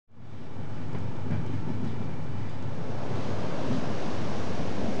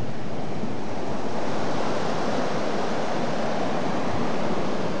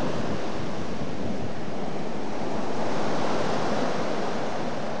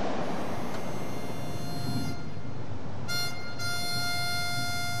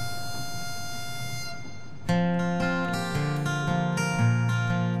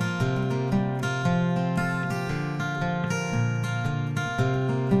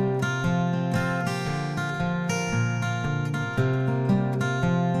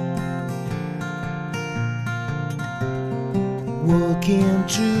Walking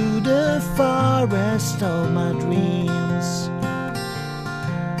through the forest of my dreams,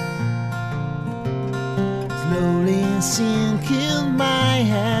 slowly sinking my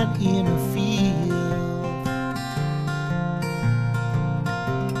head in a field.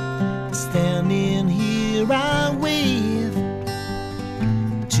 Standing here I wait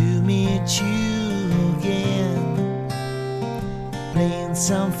to meet you again, playing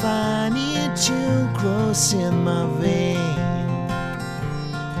some funny tune crossing my vein.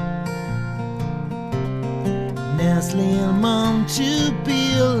 Nestling onto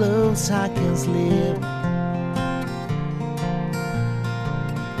pillows I can sleep.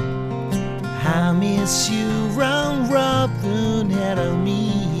 I miss you round Robin head of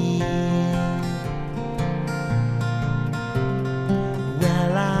me.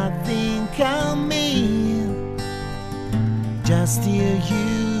 Well, I think I may just hear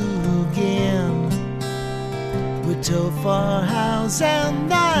you again. We talk for hours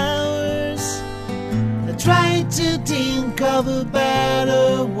and hours. I try to think of a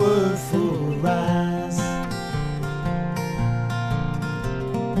better word for us.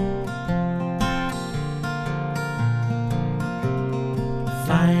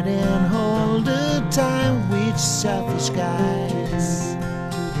 Fighting all the time with selfish guys,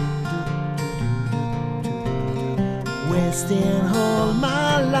 wasting all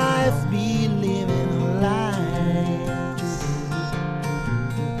my life believing lies.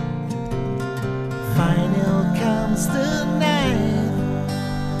 Finally comes the night,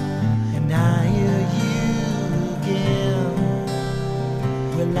 and I hear you again.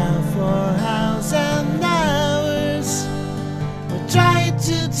 We laugh for hours and hours. We try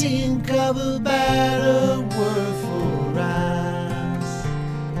to think of a better word for us.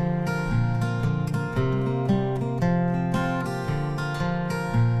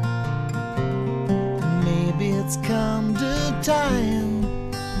 Maybe it's come the time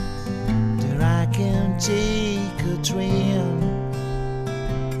that I can take a train.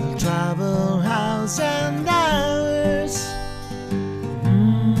 We'll travel hours and hours.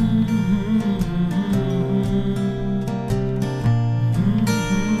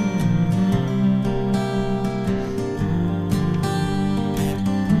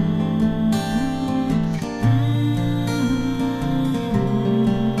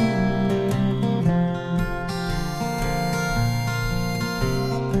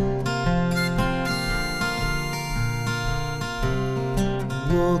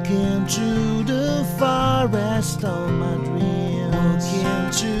 Walking through the forest of my dreams,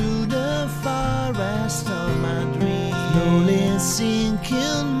 walking through the forest of my dreams, slowly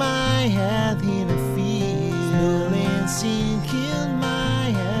sinking my head in a field, slowly sinking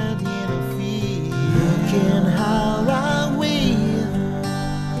my head in a field. Looking how I wait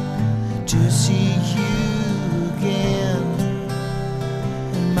to see you again,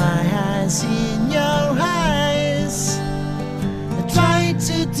 and my eyes in your eyes. Try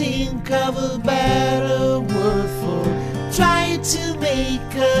to think of a better word for, try to make